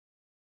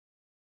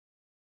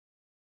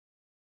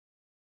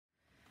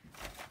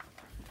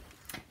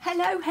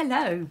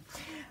Hello.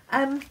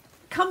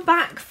 Come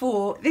back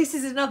for, this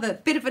is another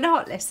bit of an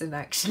art lesson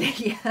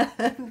actually.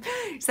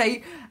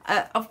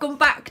 I've gone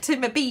back to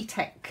my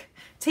BTEC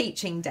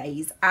teaching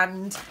days,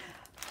 and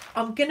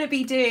I'm going to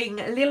be doing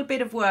a little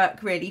bit of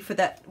work really for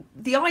that.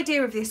 The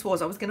idea of this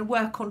was I was going to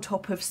work on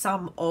top of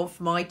some of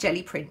my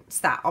jelly prints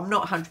that I'm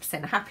not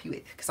 100% happy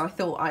with, because I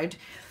thought I'd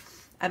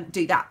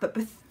do that. But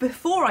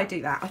before I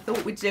do that, I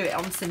thought we'd do it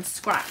on some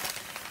scrap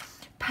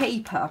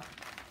paper.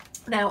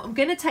 Now I'm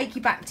going to take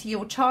you back to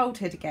your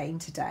childhood again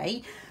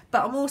today,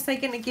 but I'm also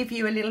going to give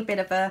you a little bit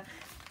of a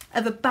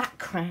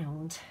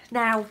background.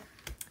 Now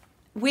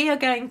we are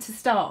going to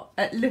start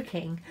at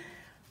looking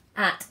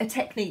at a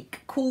technique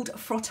called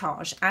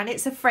frottage, and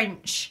it's a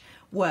French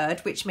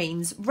word which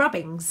means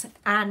rubbings,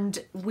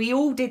 and we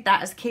all did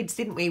that as kids,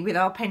 didn't we, with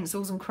our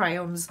pencils and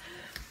crayons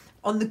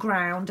on the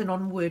ground and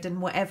on wood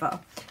and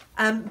whatever.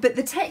 But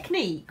the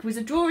technique was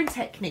a drawing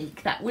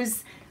technique that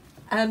was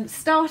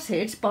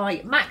started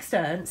by Max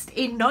Ernst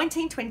in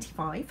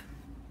 1925,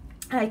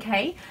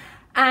 okay,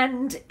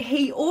 and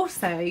he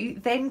also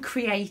then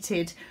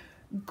created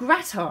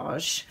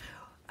Grattage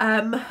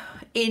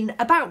in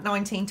about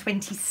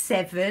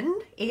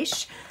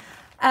 1927-ish,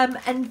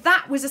 and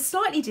that was a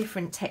slightly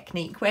different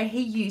technique where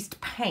he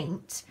used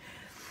paint,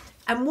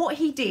 and what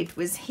he did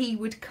was he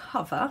would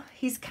cover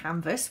his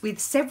canvas with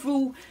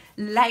several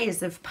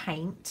layers of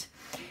paint.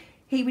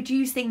 He would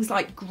use things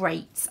like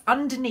grates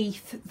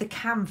underneath the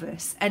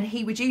canvas, and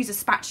he would use a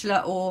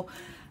spatula or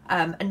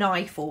a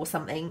knife or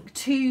something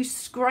to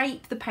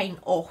scrape the paint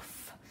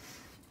off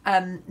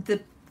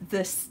the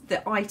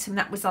item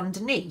that was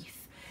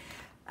underneath,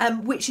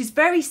 which is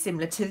very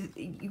similar to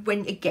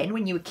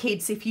when you were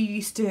kids, if you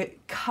used to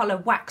colour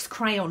wax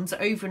crayons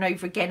over and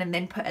over again and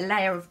then put a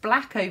layer of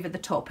black over the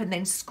top and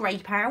then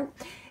scrape out.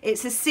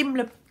 It's a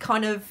similar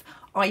kind of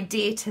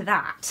idea to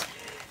that.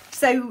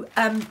 So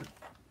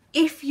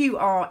if you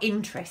are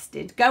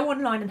interested, go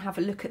online and have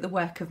a look at the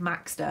work of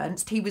Max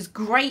Ernst. He was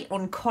great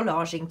on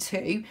collaging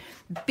too,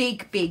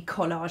 big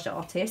collage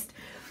artist.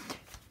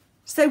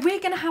 So we're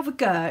going to have a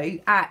go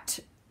at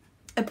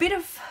a bit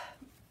of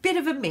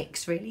a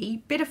mix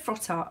really, bit of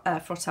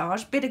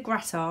frottage, bit of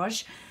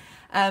grattage,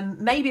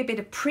 maybe a bit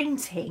of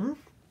printing,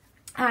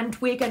 and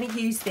we're going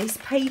to use this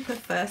paper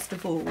first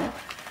of all.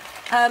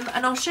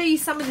 And I'll show you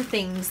some of the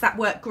things that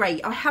work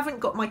great. I haven't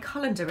got my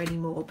colander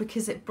anymore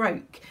because it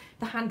broke,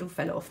 the handle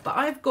fell off, but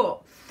I've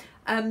got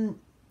a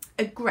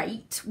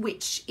grate,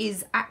 which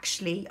is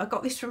actually, I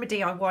got this from a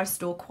DIY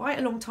store quite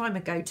a long time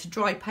ago to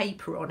dry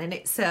paper on, and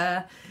it's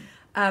the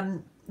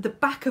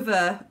back of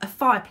a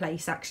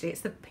fireplace actually.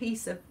 It's the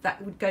piece of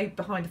that would go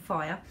behind a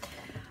fire.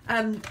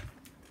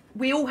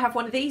 We all have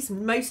one of these,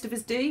 most of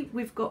us do.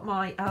 We've got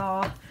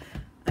a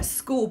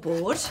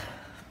scoreboard.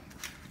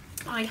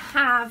 I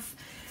have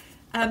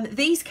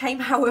these came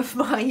out of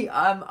my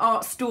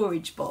art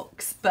storage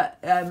box, but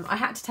I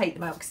had to take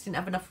them out because I didn't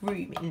have enough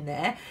room in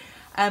there.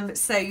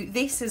 So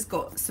this has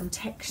got some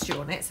texture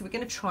on it, so we're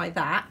going to try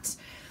that.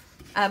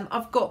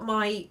 I've got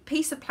my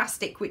piece of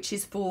plastic which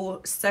is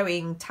for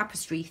sewing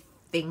tapestry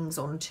things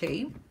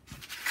onto.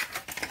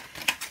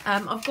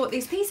 I've got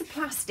this piece of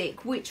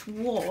plastic which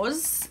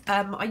was,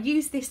 I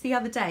used this the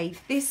other day.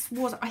 This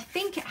was, I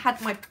think it had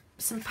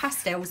some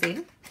pastels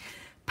in.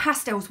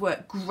 Pastels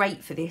work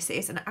great for this. It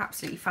is an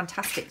absolutely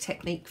fantastic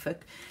technique for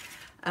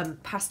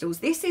pastels.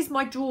 This is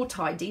my drawer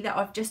tidy that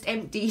I've just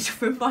emptied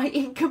from my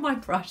ink and my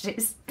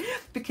brushes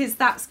because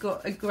that's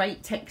got a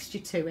great texture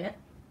to it.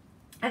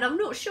 And I'm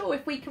not sure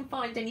if we can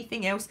find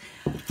anything else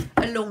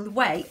along the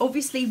way.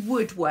 Obviously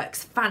wood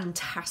works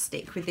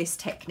fantastic with this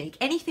technique.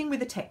 Anything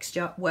with a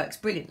texture works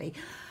brilliantly.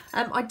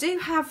 I do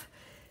have,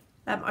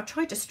 I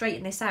tried to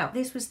straighten this out.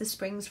 This was the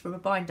springs from a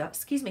binder.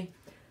 Excuse me.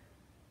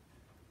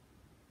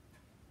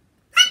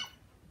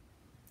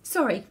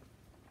 Sorry,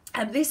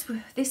 this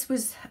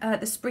was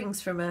the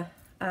springs from a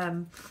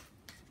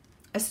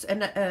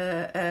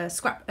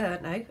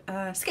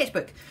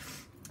sketchbook,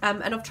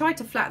 and I've tried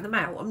to flatten them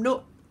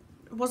out.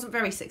 Wasn't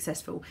very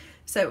successful,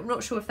 so I'm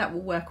not sure if that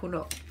will work or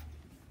not.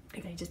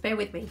 Okay, just bear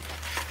with me.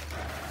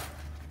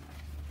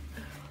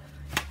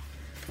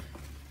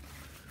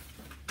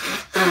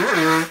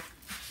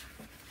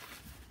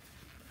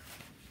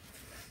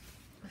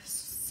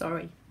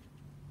 Sorry.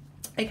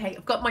 Okay,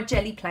 I've got my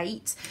jelly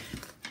plate.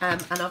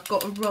 And I've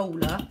got a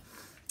roller.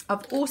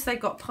 I've also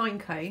got pine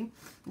cone,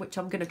 which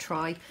I'm going to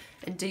try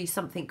and do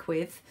something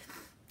with.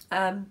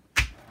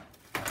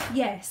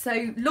 Yeah,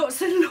 so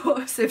lots and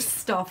lots of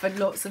stuff and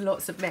lots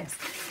of mess.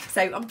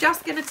 So I'm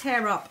just going to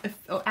tear up,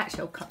 or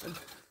actually I'll cut them.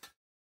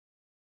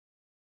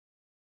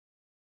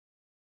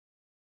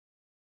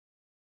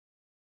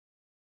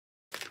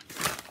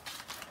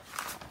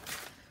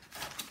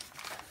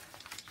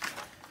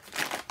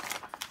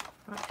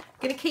 Right.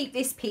 I'm going to keep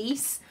this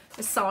piece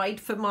aside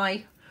for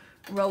my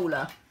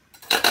roller.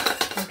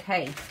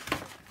 Okay,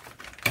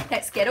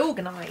 let's get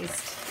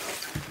organised.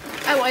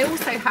 Oh, I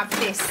also have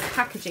this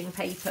packaging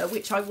paper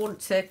which I want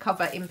to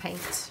cover in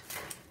paint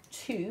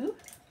too.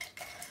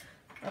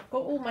 I've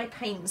got all my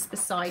paints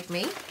beside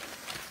me.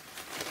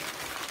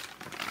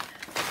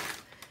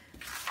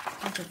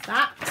 of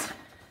that.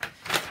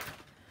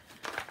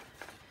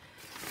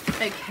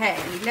 Okay,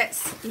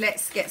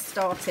 let's get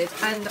started,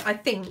 and I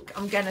think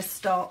I'm going to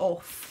start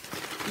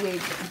off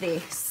with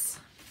this.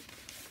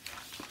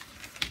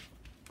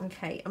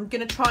 Okay, I'm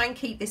going to try and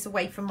keep this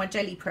away from my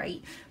jelly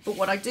plate, but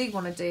what I do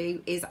want to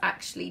do is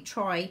actually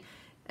try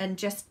and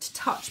just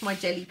touch my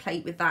jelly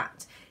plate with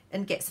that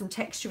and get some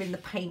texture in the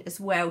paint as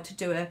well to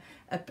do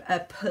a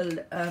pull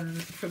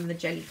from the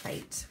jelly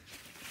plate.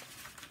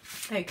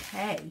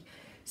 Okay,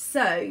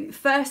 so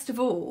first of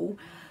all,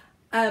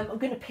 I'm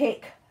going to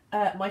pick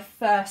my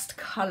first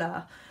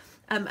colour,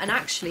 and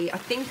actually I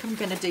think I'm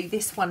going to do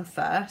this one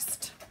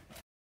first.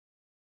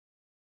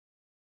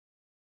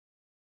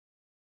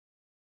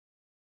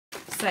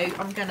 So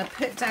I'm going to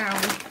put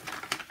down,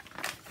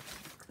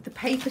 the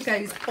paper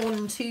goes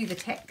onto the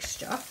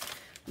texture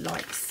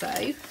like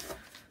so,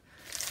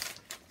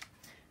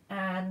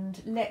 and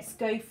let's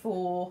go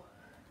for,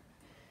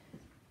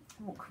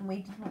 what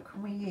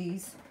can we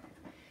use?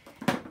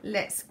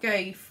 Let's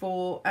go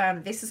for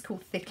this is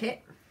called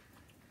Thicket.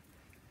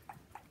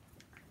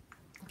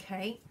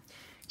 Okay,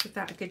 give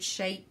that a good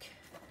shake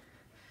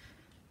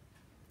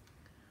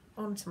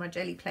onto my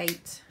jelly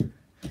plate.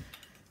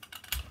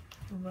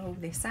 Roll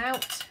this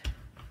out.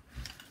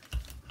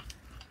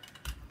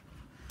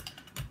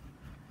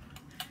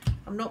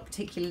 I'm not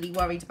particularly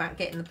worried about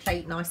getting the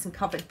plate nice and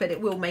covered, but it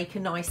will make a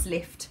nice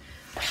lift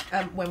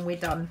when we're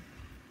done.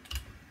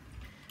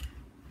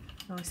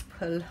 Nice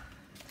pull.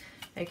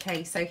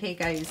 Okay, so here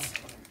goes.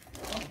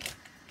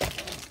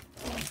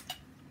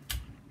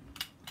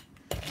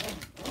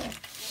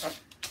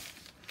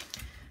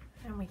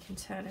 And we can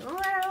turn it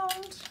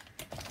around.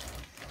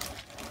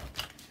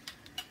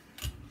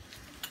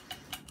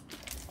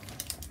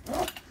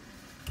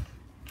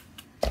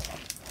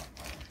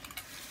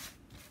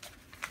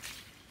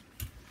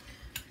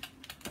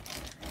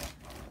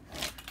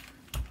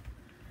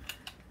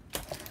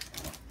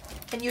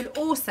 And you'll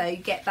also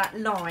get that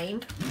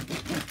line.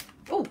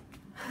 Oh,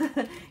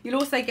 you'll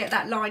also get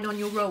that line on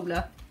your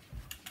roller.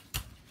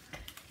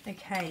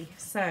 Okay,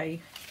 so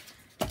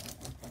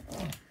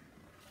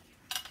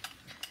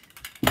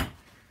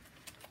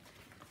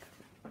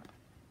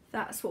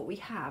that's what we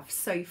have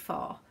so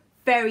far.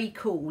 Very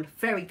cool,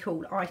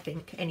 I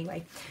think,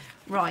 anyway.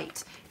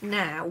 Right,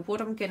 now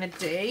what I'm going to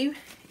do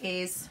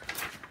is,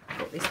 I've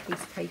got this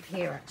piece of paper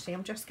here actually,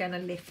 I'm just going to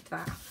lift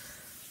that.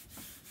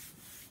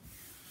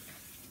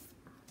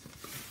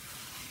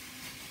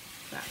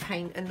 That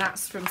paint, and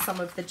that's from some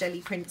of the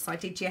jelly prints I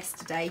did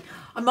yesterday.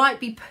 I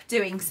might be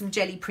doing some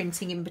jelly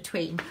printing in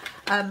between.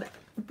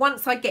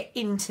 Once I get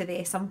into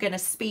this, I'm going to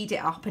speed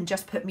it up and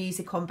just put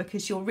music on,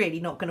 because you're really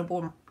not going to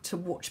want to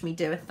watch me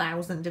do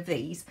 1,000 of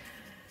these.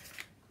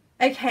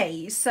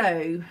 Okay,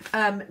 so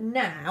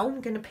now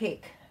I'm going to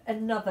pick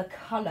another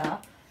colour,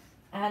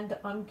 and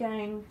I'm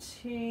going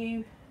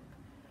to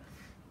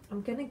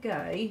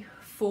go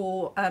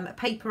for a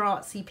paper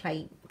artsy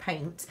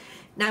paint.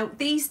 Now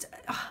these,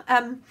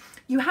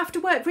 you have to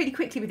work really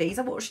quickly with these.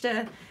 I watched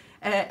a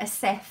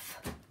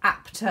Seth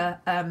Apter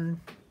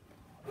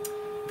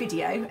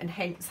video, and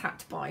hence had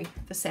to buy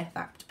the Seth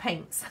Apter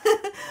paints.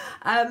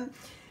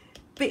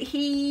 But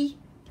he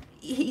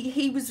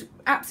was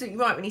absolutely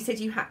right when he said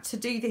you had to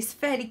do this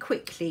fairly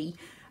quickly,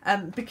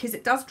 because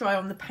it does dry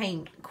on the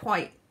paint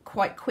quite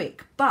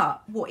quick.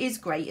 But what is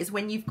great is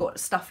when you've got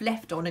stuff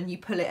left on and you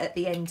pull it at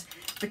the end,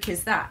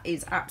 because that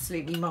is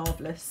absolutely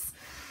marvellous.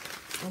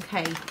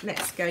 Okay,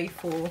 let's go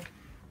for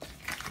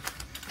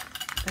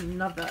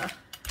another.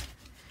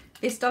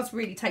 This does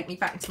really take me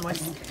back to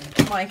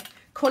my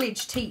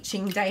college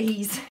teaching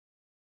days.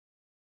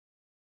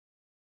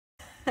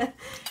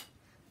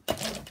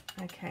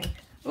 Okay,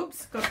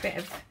 oops, got a bit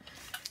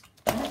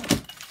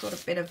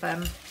of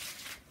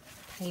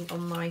paint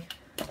on my.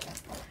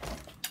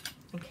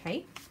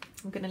 Okay,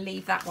 I'm going to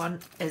leave that one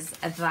as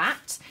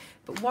that.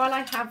 But while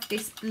I have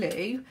this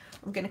blue,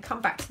 I'm going to come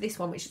back to this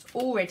one, which is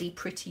already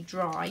pretty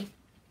dry,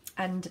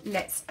 and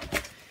let's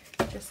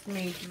just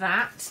move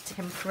that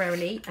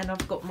temporarily. And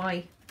I've got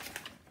my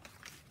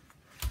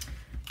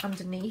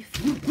underneath.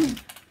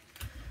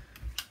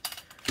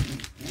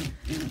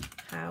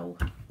 How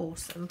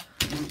awesome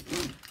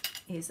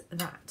is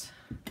that?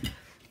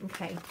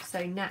 Okay,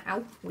 so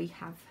now we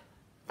have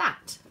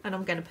that, and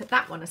I'm going to put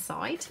that one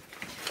aside.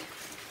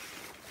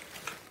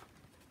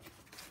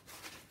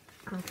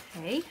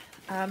 Okay,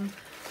 I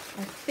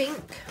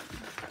think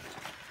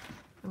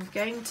I'm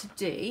going to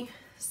do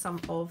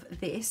some of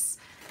this,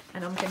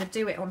 and I'm going to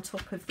do it on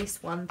top of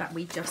this one that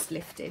we just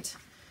lifted.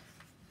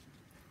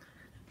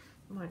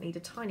 Might need a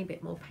tiny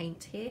bit more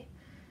paint here,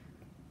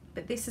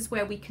 but this is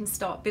where we can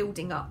start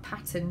building up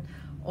pattern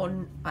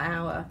on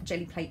our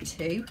jelly plate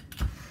too.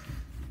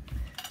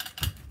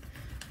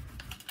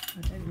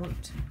 I don't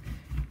want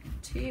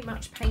too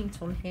much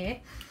paint on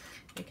here.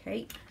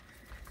 Okay.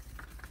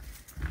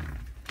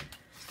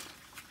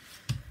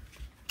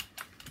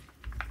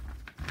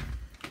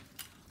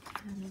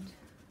 And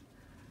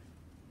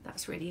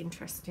that's really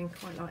interesting,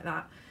 quite like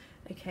that.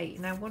 Okay,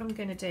 now what I'm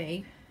going to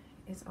do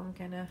is I'm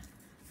going to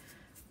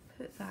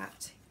put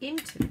that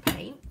into the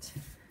paint.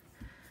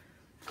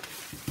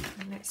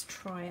 And let's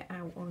try it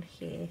out on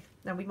here.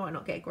 Now we might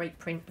not get a great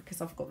print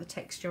because I've got the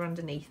texture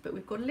underneath, but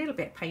we've got a little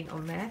bit of paint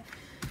on there.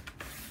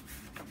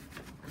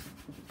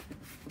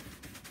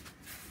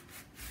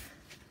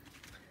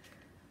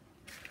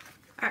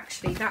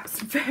 Actually,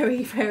 that's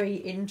very, very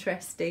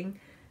interesting.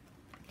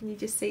 Can you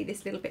just see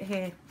this little bit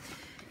here?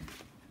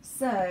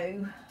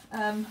 So,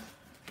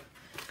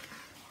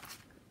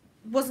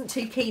 wasn't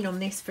too keen on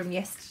this from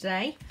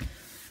yesterday.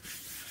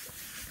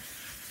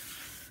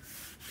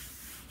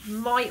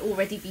 Might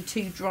already be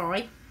too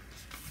dry.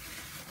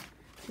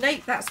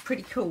 Nope, that's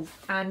pretty cool,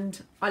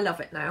 and I love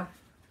it now.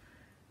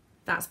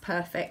 That's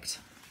perfect.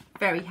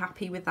 Very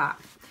happy with that.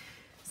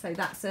 So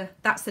that's a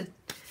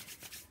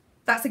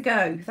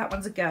go. That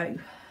one's a go.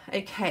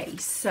 Okay,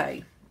 so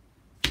I'm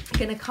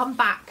going to come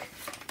back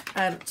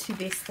to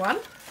this one.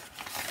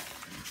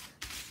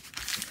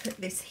 Put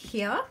this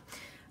here.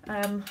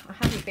 I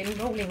haven't been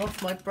rolling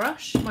off my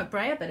brush, my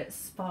brayer, but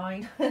it's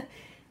fine.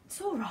 It's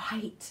all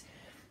right.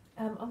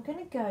 I'm going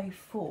to go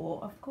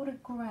for, I've got a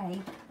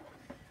grey.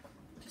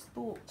 Just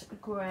bought a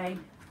grey.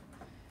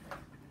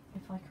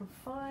 If I can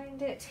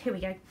find it. Here we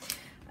go.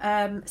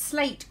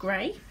 Slate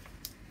grey.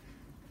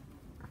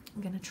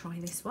 I'm going to try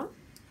this one.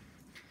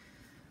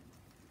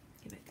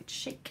 Give it a good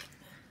shake.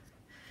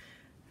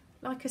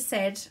 Like I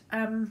said,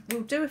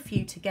 we'll do a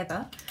few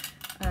together,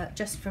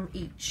 just from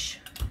each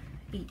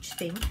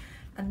thing,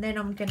 and then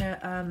I'm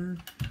gonna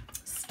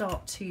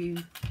start to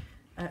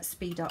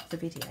speed up the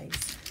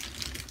videos.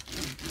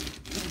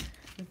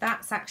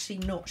 That's actually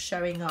not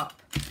showing up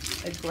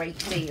a great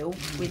deal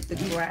with the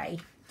grey,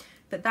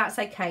 but that's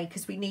okay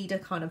because we need a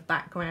kind of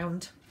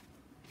background.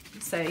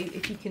 So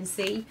if you can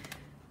see,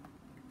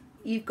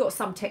 you've got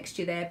some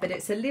texture there, but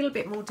it's a little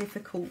bit more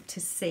difficult to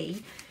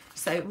see.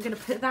 So I'm going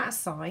to put that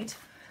aside.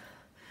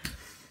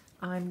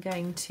 I'm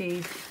going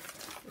to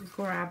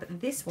grab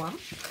this one,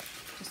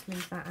 just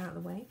move that out of the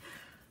way.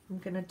 I'm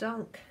going to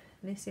dunk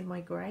this in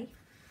my grey.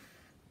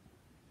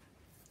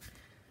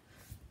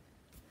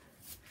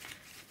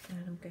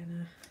 And I'm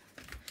going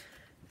to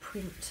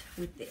print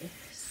with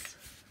this.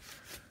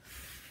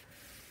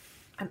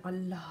 And I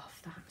love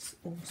that, it's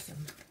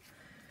awesome.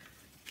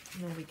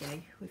 There we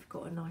go, we've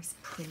got a nice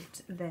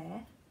print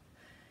there.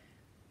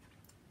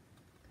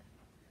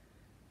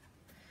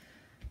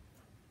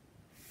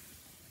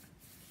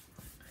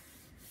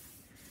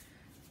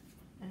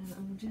 And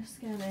I'm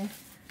just going to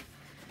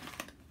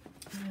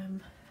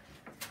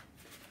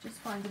just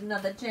find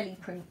another jelly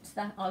print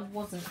that I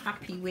wasn't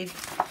happy with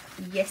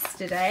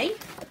yesterday.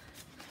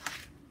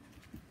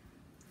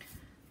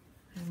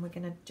 And we're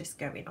going to just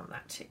go in on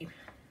that too.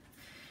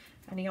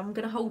 And I'm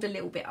going to hold a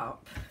little bit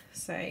up,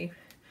 so I'm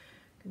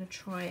going to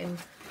try and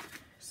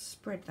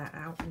spread that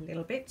out a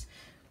little bit.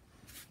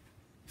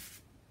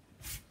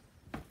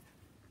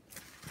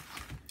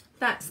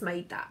 That's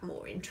made that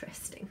more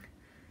interesting.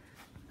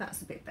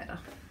 That's a bit better.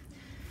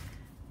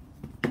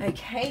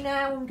 Okay,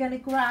 now I'm going to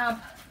grab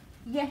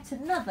yet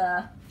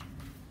another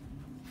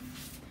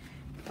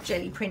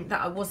jelly print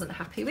that I wasn't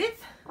happy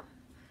with,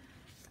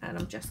 and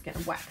I'm just going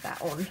to whack that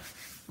on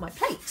my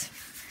plate.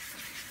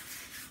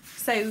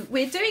 So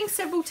we're doing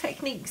several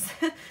techniques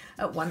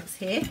at once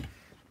here.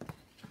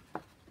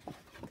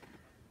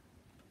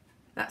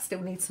 That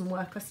still needs some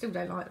work. I still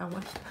don't like that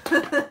one.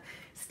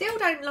 Still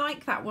don't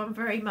like that one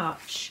very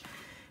much,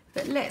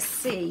 but let's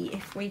see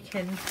if we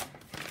can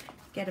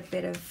get a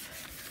bit of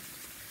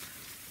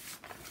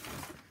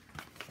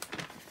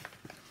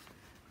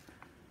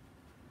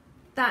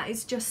that.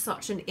 Is just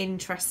such an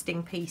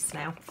interesting piece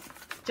now,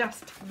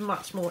 just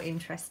much more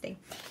interesting.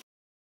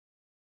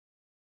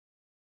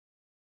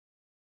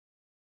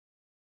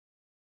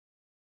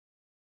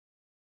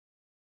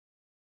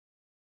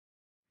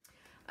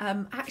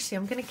 Actually,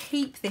 I'm going to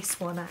keep this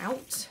one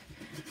out,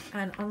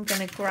 and I'm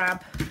going to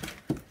grab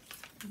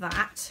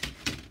that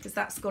because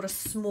that's got a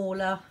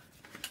smaller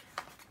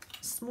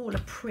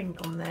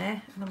print on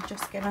there, and I'm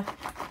just going to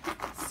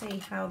see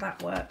how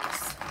that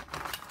works.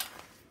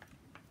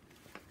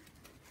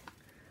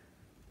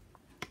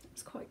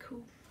 It's quite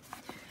cool.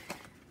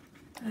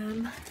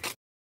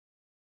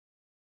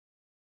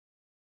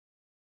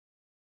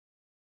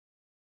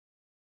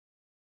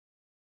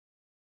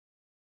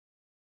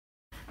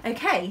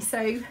 Okay,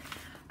 so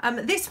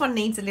this one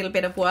needs a little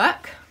bit of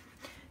work.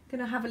 I'm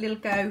going to have a little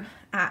go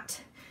at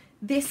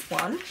this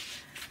one.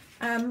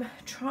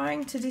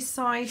 Trying to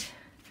decide,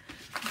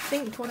 I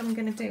think what I'm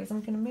going to do is I'm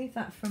going to move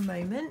that for a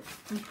moment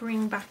and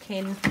bring back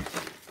in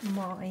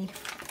my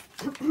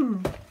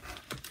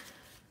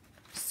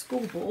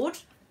scoreboard.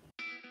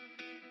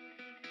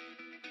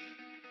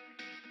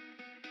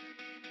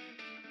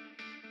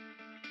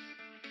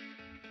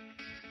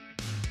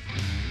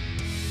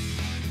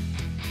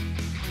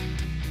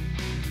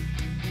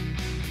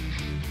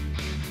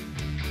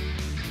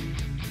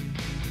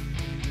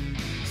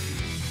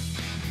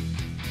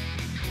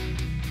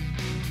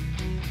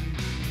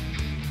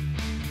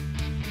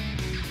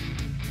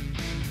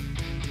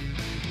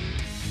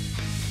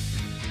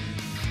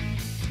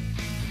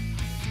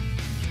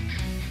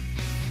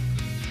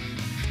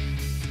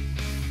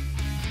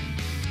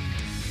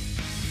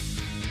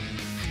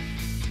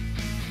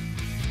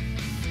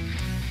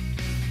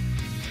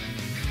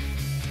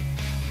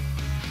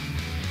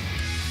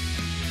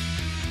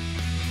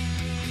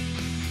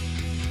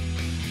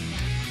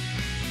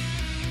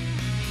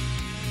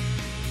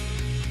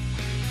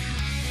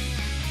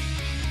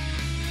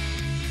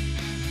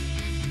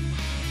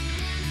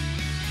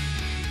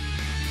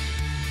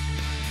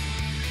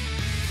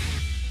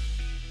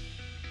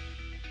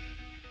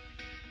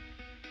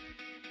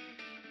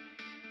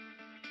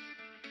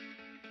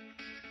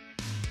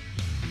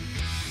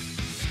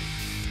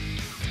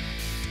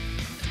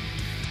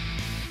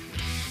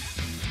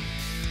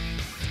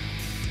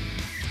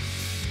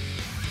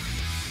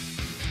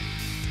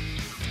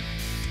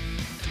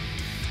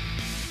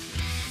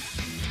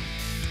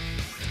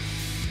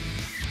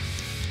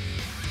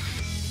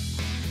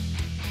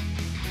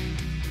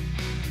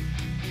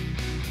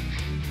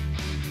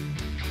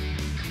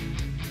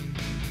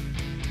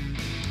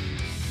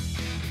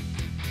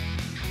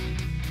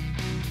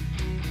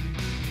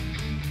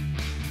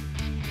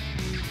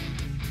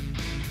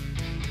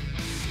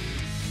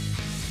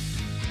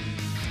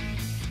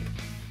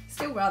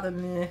 still rather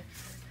meh.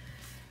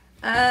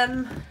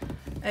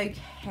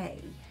 Okay,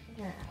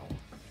 now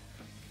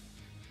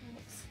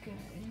let's go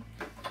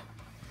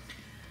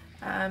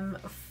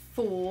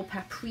for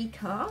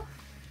paprika.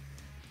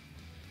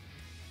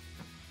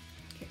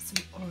 Get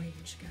some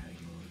orange going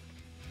on.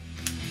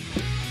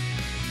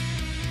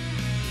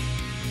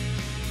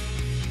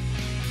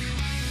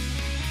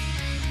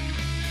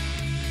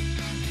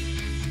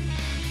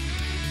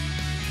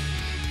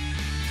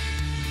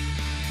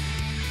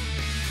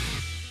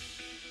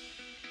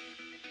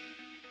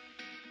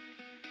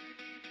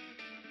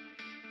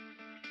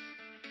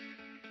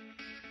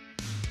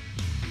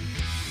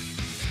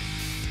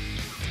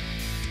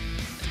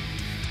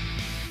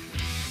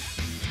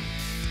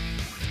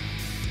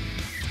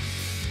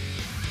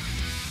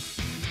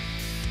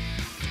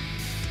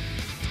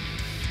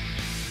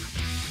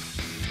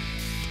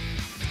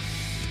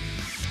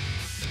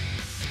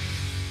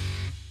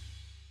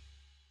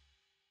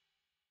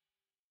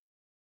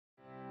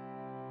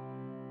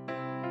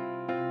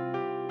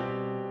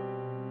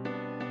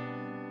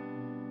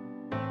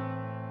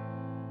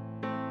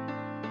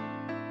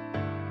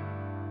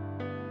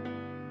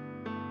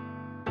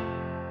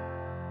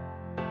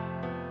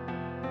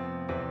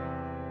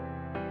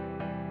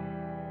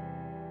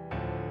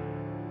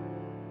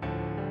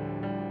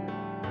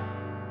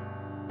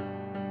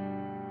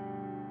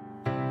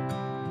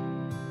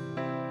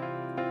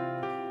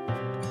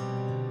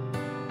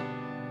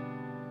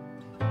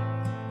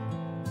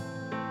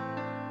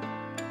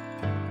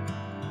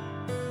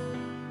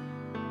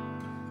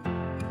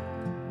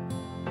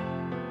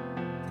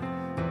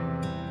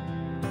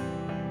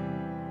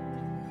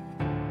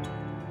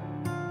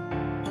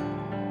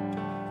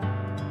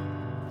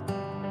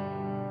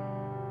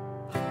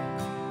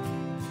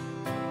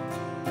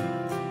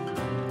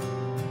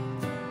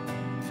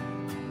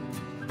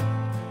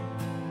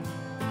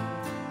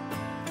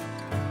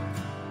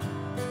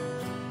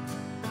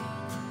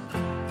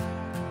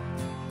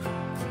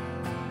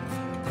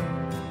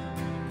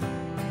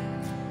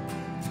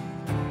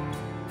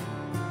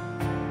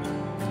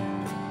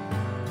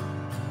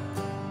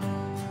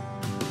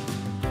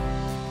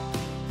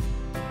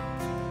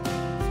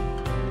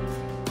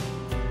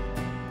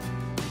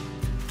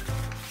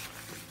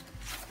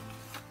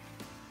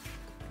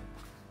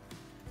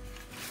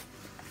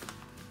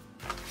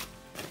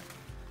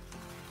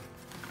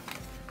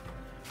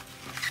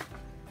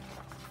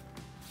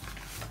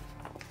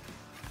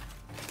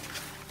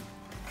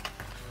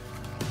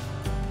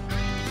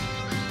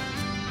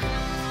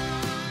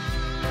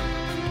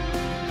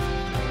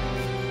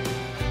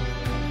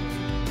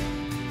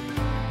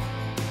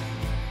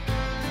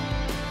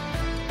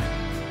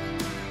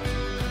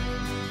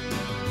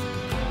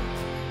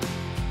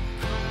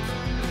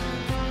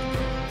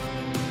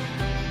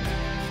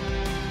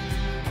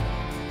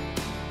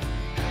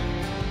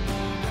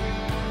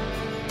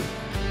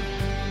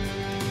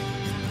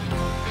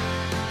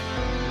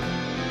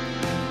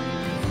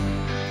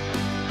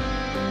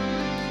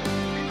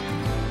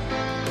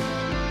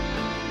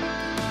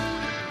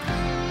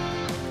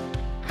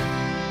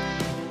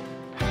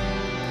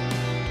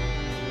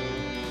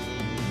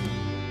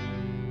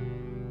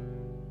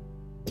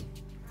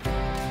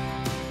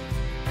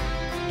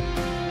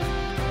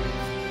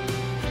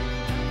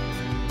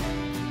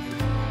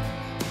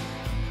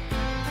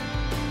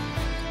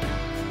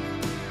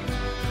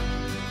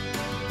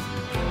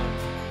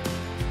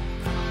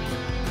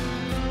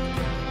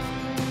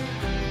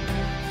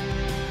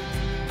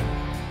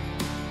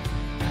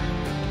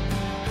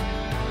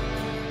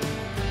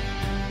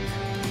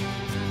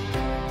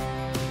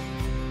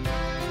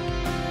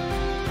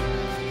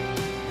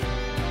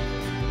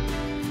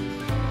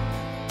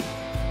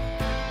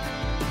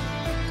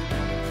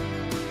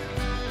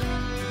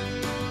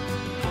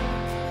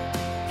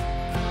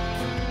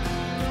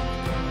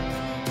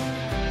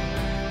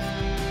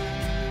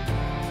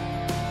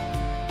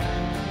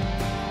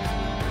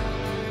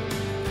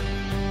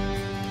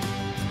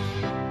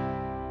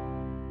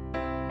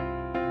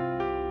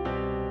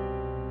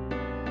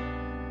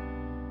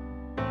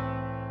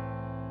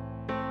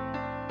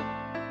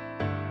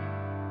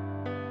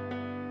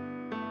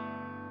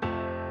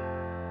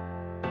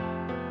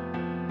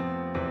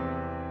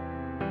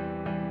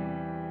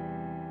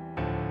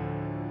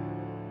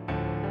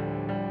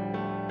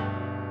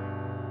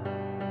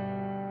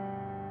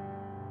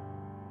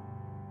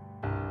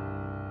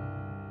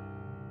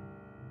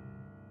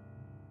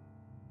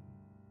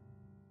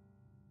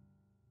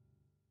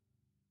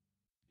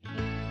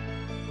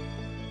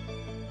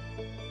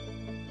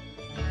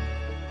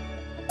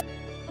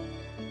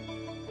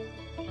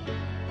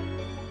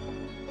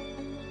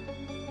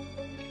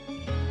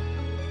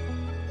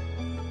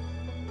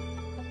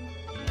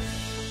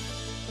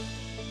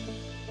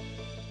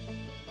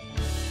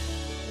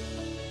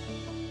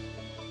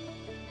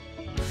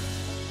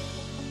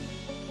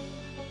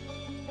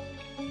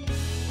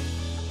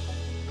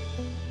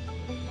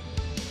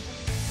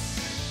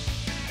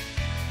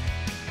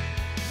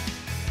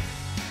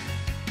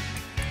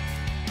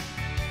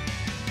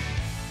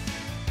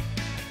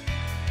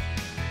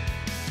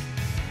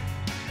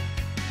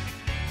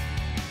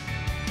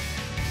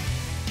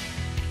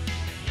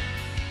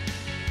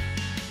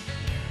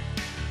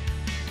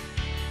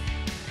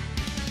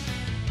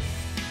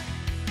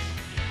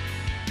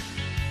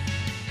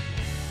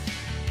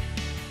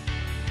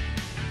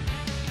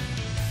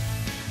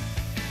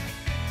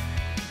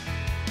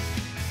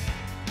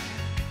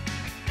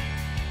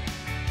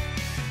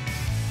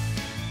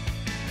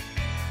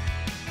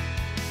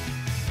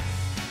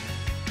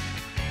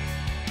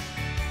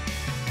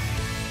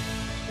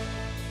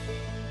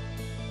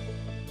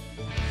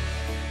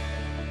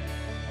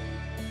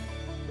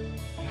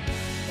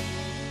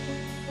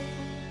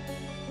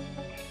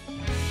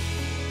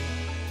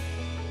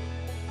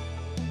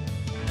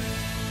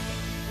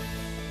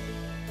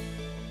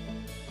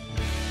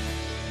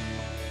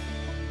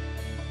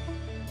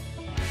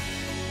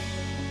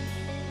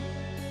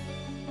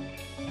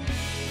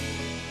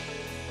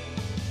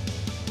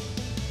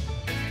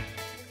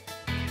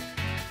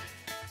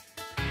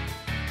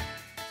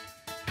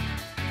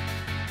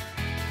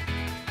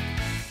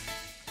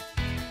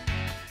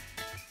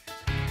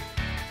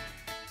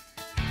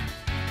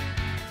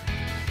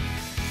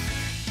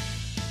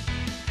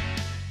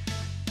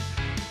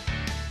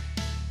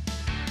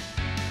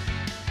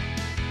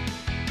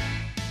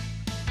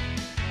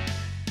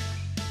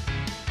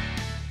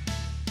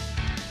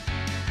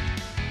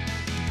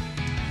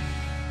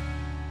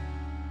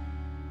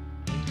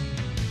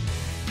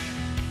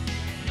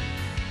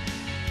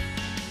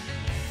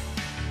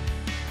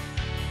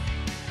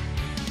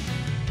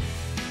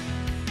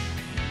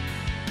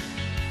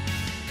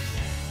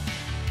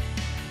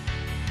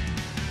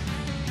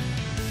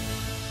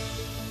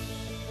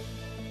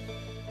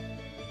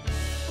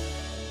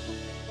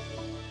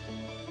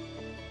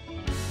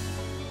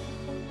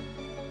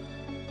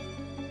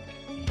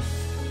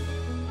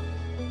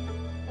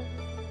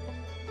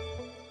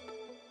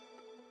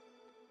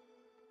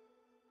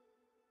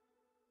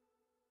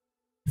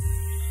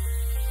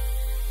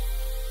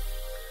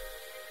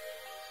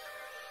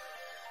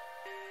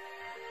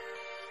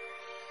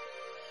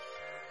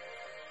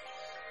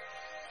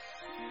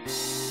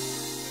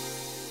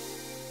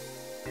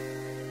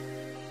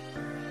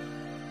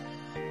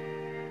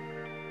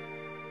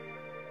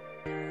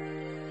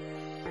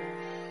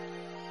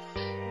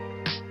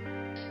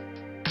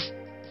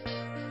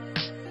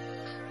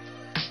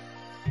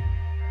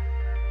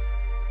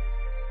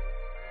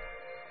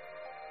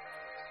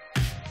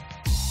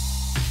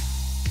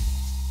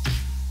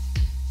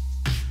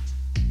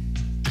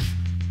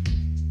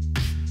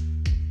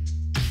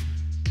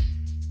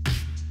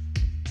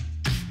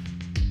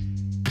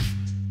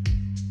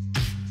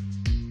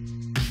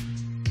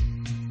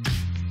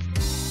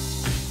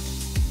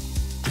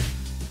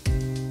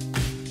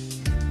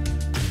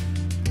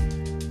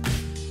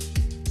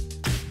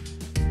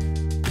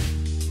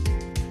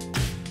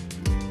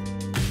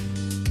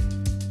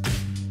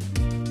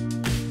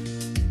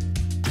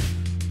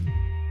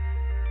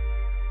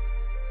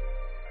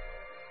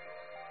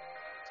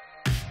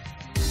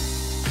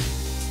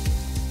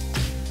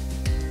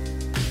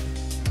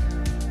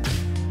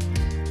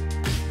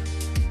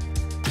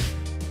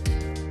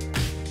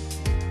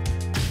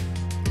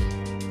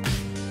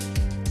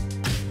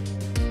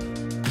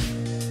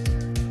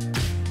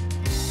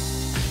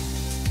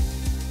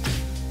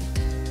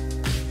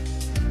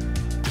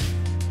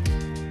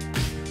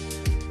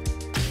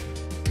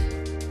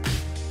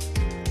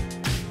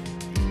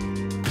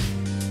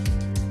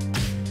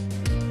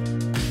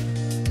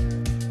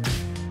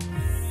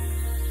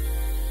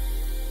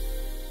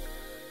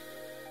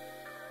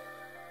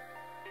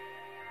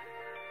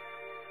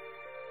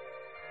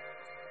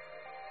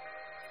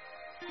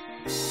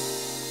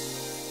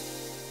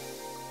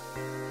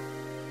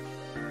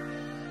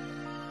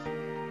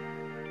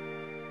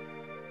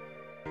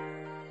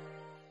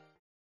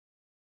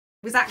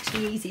 It was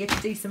actually easier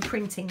to do some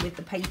printing with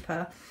the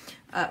paper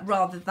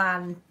rather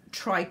than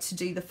try to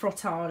do the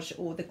frottage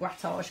or the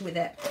grattage with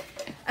it.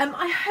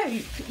 I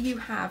hope you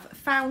have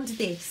found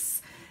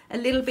this a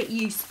little bit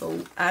useful.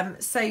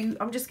 So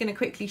I'm just going to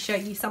quickly show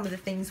you some of the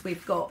things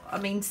we've got. I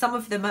mean, some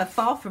of them are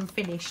far from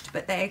finished,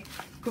 but they're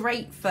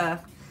great for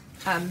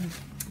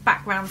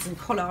backgrounds and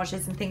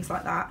collages and things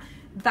like that.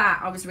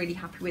 That I was really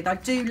happy with. I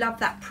do love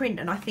that print,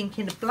 and I think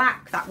in a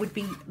black that would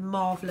be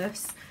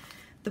marvellous.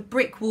 The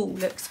brick wall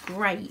looks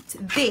great.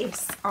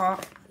 This, I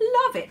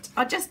love it.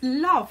 I just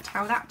loved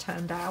how that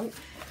turned out.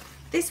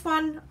 This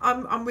one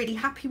I'm really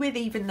happy with,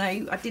 even though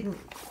I didn't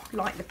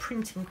like the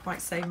printing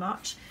quite so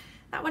much.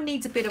 That one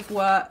needs a bit of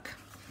work.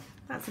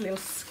 That's a little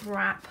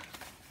scrap.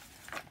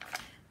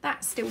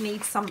 That still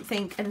needs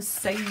something, and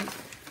so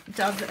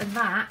does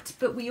that.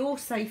 But we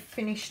also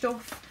finished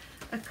off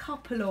a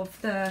couple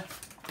of the,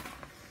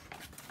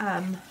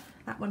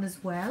 that one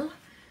as well.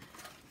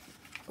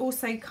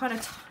 Also kind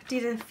of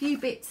did a few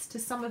bits to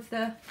some of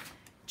the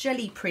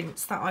jelly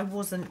prints that I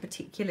wasn't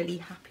particularly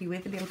happy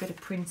with. A little bit of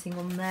printing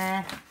on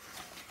there.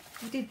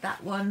 I did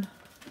that one.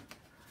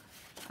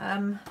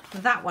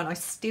 That one I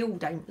still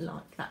don't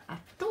like that at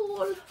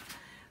all,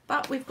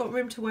 but we've got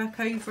room to work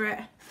over it.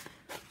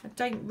 I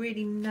don't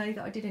really know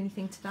that I did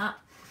anything to that.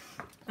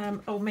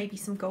 Oh, maybe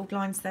some gold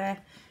lines there.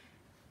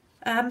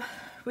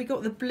 We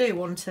got the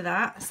blue onto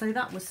that, so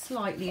that was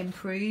slightly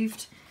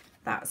improved.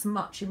 That's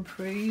much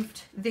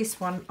improved. This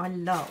one I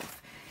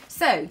love.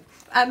 So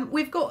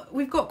we've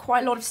got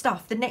quite a lot of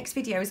stuff. The next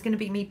video is going to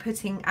be me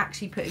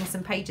actually putting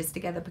some pages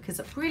together,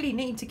 because I really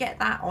need to get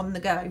that on the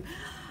go.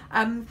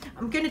 I'm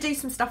going to do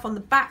some stuff on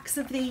the backs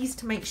of these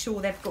to make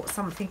sure they've got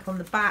something on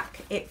the back.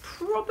 It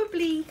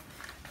possibly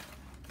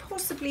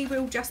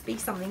will just be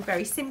something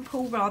very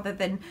simple rather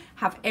than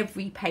have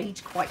every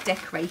page quite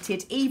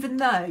decorated, even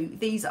though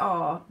these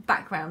are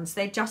backgrounds.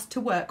 They're just to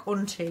work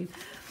onto.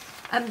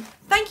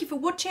 Thank you for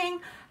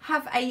watching.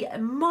 Have a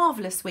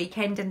marvellous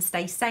weekend and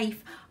stay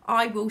safe.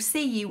 I will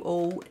see you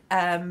all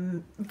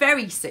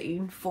very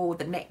soon for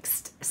the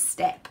next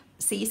step.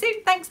 See you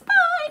soon. Thanks.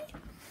 Bye.